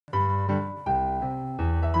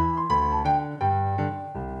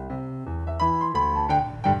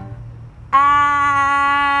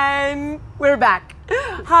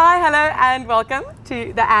Hi, hello, and welcome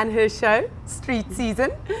to the Anne Hirsch Show, street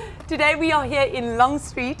season. Today we are here in Long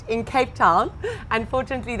Street in Cape Town.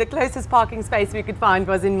 Unfortunately, the closest parking space we could find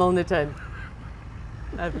was in Milnerton.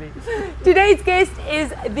 Lovely. Today's guest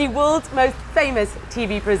is the world's most famous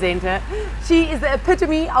TV presenter. She is the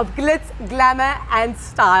epitome of glitz, glamour and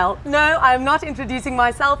style. No, I am not introducing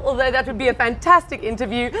myself, although that would be a fantastic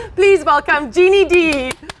interview. Please welcome Jeannie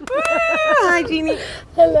D. Hi, Jeannie.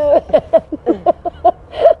 Hello.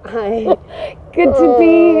 Hi. Good to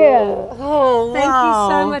be here. Oh, Thank you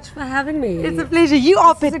so much for having me. It's a pleasure. You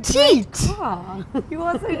are This is a petite. great car. You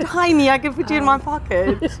are so tiny. I could put you in my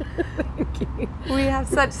pocket. Thank you. We have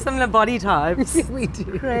such similar body types. We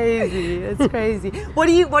do. Crazy. It's crazy. What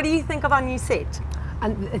do you think of our new set?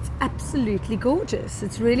 And it's absolutely gorgeous.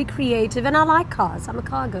 It's really creative, and I like cars. I'm a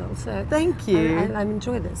car girl, so Thank you. I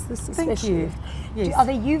enjoy this. This Thank especially. you. Yes. Are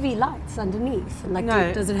there UV lights underneath? And like,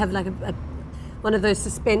 No. does it have like one of those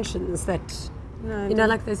suspensions that No, you know,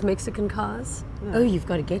 like those Mexican cars? No. Oh, you've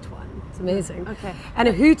got to get one. It's amazing. Okay. And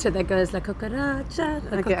a hooter that goes like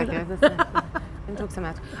cucaracha. Okay. Don't talk so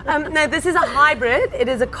much. No, this is a hybrid. It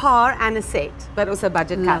is a car and a set, but also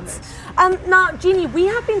budget Love cuts. Now, Jeannie, we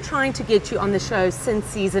have been trying to get you on the show since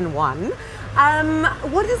season 1.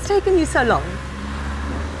 What has taken you so long?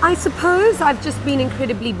 I suppose I've just been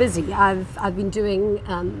incredibly busy. I've been doing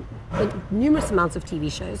numerous amounts of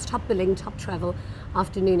TV shows, Top Billing, Top Travel,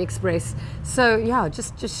 Afternoon Express. So yeah,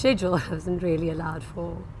 just schedule hasn't really allowed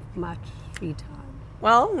for much free time.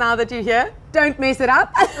 Well, now that you're here, don't mess it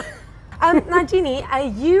up. Now, Jeannie,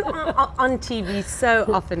 you are on TV so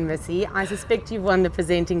often, Missy. I suspect you've won the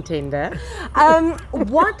presenting tender.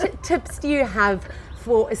 What tips do you have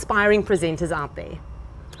for aspiring presenters out there?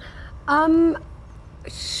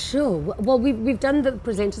 Sure. Well, we've done the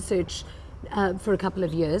presenter search for a couple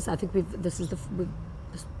of years. I think this is the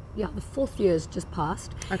 4th year's just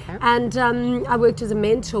passed. Okay. And I worked as a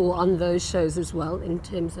mentor on those shows as well in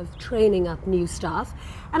terms of training up new staff.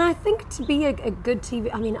 And I think to be a good TV,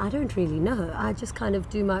 I mean, I don't really know. I just kind of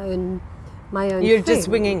do my own You're thing. just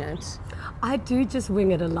winging it. I do just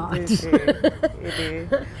wing it a lot. You do.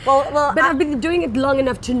 Well, But I've been doing it long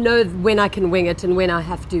enough to know when I can wing it and when I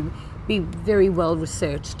have to be very well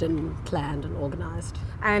researched and planned and organized.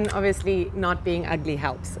 and obviously not being ugly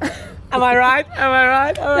helps. Am I right? Am I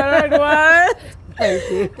right? Am I right? What?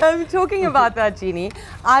 Thank you. Talking about that, Jeannie,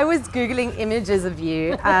 I was Googling images of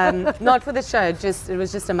you, not for the show, it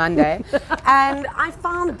was just a Monday, and I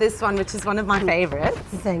found this one, which is one of my favorites.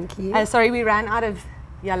 Thank you. Sorry, we ran out of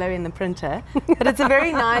yellow in the printer, but it's a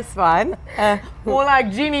very nice one. More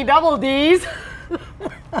like Jeannie double D's.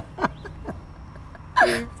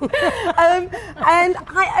 And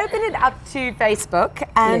I opened it up to Facebook,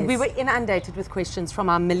 and we were inundated with questions from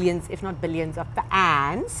our millions, if not billions, of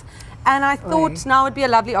fans. And I thought now would be a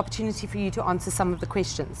lovely opportunity for you to answer some of the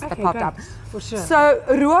questions that popped up. For sure. So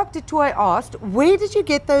Ruak de Toy asked, where did you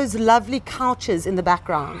get those lovely couches in the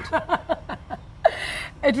background?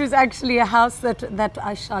 It was actually a house that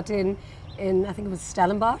I shot in I think it was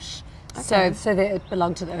Stellenbosch. Okay. So that it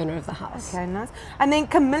belonged to the owner of the house. Okay, nice. And then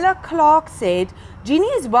Camilla Clark said,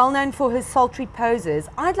 Jeannie is well known for her sultry poses.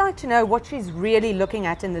 I'd like to know what she's really looking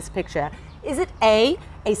at in this picture. Is it A,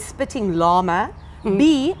 a spitting llama,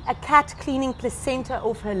 B, a cat cleaning placenta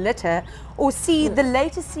off her litter, or C, the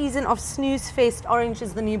latest season of Snooze Fest, Orange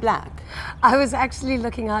is the New Black? I was actually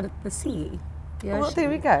looking out at the sea. Well, there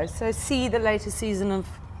we go. So C, the latest season of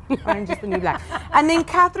Orange is the New Black. And then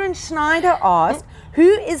Catherine Schneider asked, who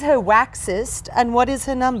is her waxist and what is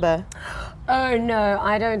her number? Oh no,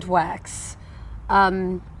 I don't wax.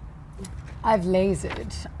 I've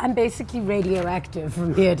lasered. I'm basically radioactive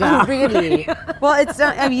from here down. Oh, really? Well, it's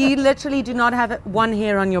you literally do not have one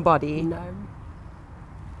hair on your body. No.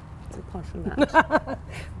 Apart from that.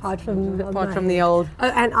 Apart from the old. Oh,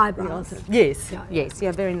 and eyebrows. Yes, Yeah. yes, you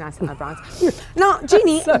have very nice eyebrows. Now,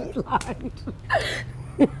 Jeannie. So blind.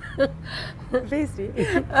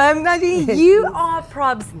 Now, Jeannie, you are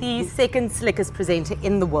probably the second slickest presenter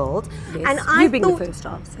in the world. Yes. And I you being thought, the first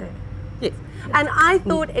half, so. Yes. And I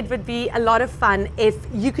thought it would be a lot of fun if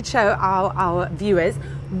you could show our viewers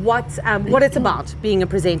what it's about being a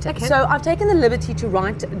presenter. Okay. So I've taken the liberty to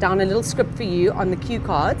write down a little script for you on the cue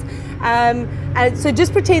cards. And so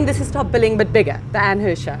just pretend this is Top Billing but bigger, the Anne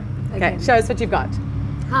Hirsch Show. Okay, show us what you've got.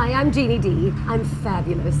 Hi, I'm Jeannie D. I'm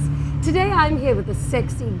fabulous. Today I'm here with the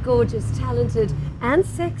sexy, gorgeous, talented and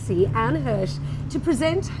sexy Anne Hirsch to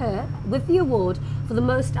present her with the award for the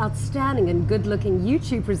most outstanding and good-looking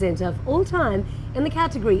YouTube presenter of all time in the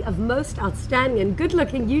category of most outstanding and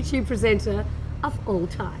good-looking YouTube presenter of all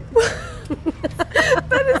time.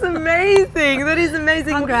 That is amazing. That is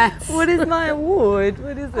amazing. Congrats. What is my award?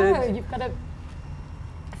 What is Oh, it? you've got a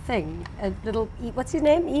thing, a little, what's his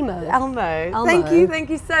name? Emo. Elmo. Thank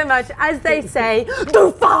you so much. As they say,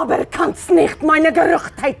 du Faber kannst nicht meine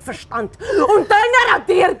Geruchtheit verstand. Und deine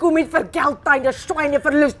Radiergummi mit Vergelt deine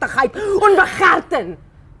Schweineverlustigkeit und Begehrten.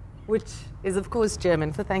 Which is of course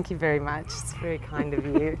German, so thank you very much. It's very kind of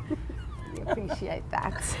you. We appreciate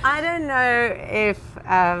that. I don't know if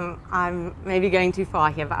I'm maybe going too far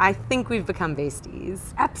here, but I think we've become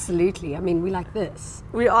besties. Absolutely. I mean, we like this.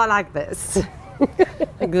 We are like this.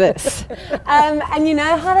 Like this. And you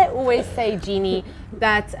know how they always say, Jeannie,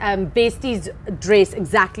 that besties dress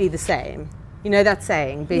exactly the same? You know that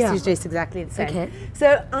saying, besties dress exactly the same. Okay.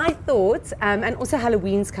 So I thought, and also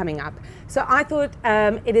Halloween's coming up, so I thought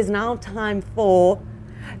it is now time for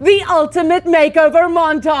the ultimate makeover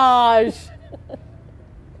montage.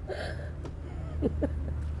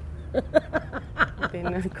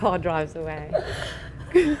 Then the car drives away.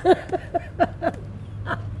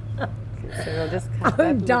 So we'll just cut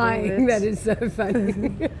I'm that dying. That is so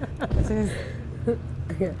funny.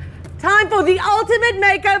 Time for the ultimate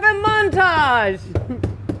makeover montage.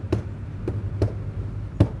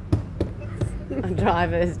 Our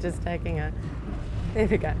driver is just taking a. There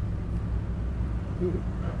we go.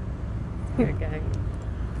 Okay.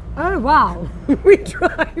 Oh, wow. We're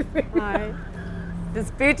driving. Hi. This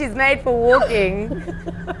boot is made for walking.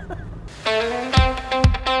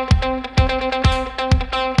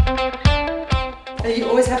 You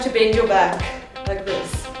always have to bend your back like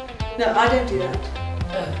this. No, I don't do that.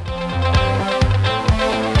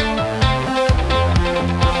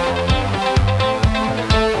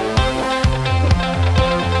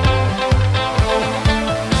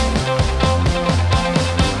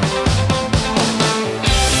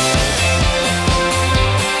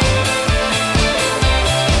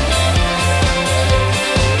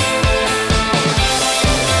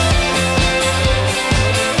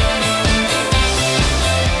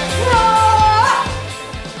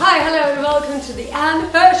 To the Anne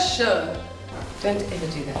Hirsch Show. Don't ever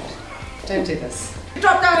do that. Don't do this.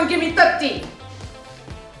 Drop down and give me 50.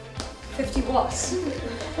 50 what?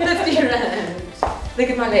 50 rand. Look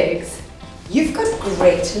at my legs. You've got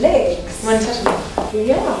great legs. Want to touch me?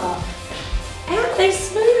 Yeah. And they're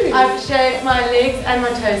smooth. I've shaved my legs and my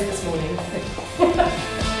toes this morning.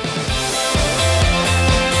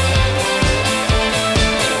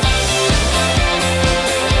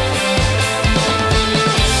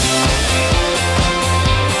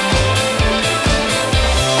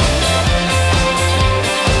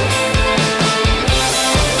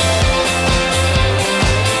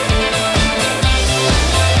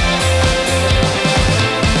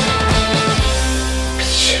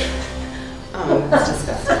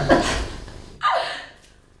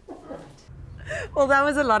 Well, that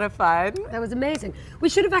was a lot of fun. That was amazing. We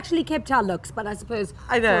should have actually kept our looks, but I suppose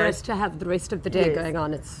for us to have the rest of the day going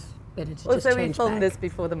on, it's better to just also, change we filmed back. this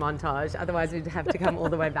before the montage, otherwise we'd have to come all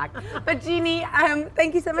the way back. But Jeannie,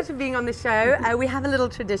 thank you so much for being on the show. We have a little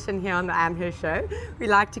tradition here on the Anne Hirsch Show. We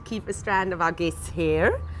like to keep a strand of our guests'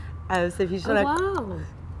 hair. So if you should wow.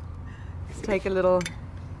 just take a little...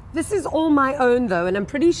 This is all my own though, and I'm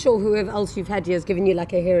pretty sure whoever else you've had here has given you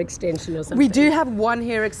like a hair extension or something. We do have one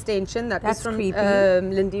hair extension that's from creepy.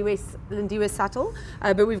 Lindiwe Subtle,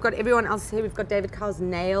 but we've got everyone else here. We've got David Carl's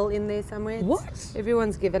nail in there somewhere. What?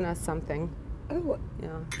 Everyone's given us something. Oh,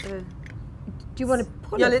 Yeah. do you want to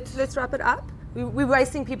pull Yeah, it? let's wrap it up. We're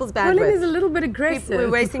wasting people's bandwidth. Pulling is a little bit aggressive. We're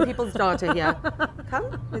wasting people's data here.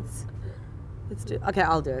 Come, let's do. Okay,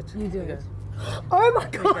 I'll do it. You do it. Oh my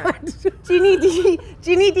God!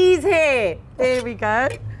 Jeannie D's hair. There we go.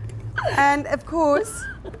 And of course,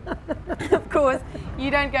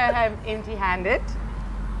 you don't go home empty-handed.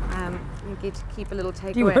 You get to keep a little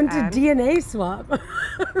takeaway. Do you want a DNA swab?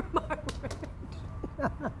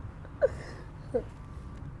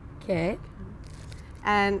 Okay.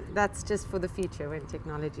 And that's just for the future when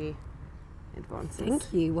technology advances.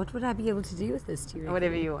 Thank you. What would I be able to do with this, do you reckon?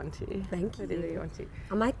 Whatever you want to. Thank you. Whatever you want to.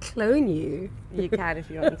 I might clone you. You can if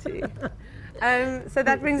you want to. So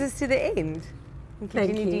that brings us to the end.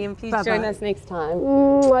 Thank Jeannie you. D, and please Bye-bye. join us next time.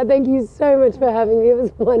 Thank you so much for having me. It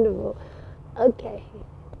was wonderful. Okay.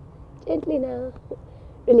 Gently now.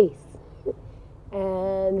 Release.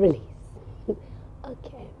 And release.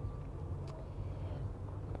 Okay.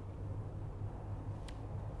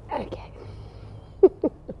 Okay.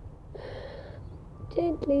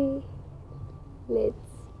 Gently. Let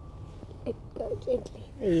go gently.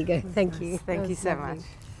 There you go. Thank you. Thank you so lovely. much.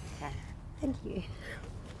 Okay. Thank you.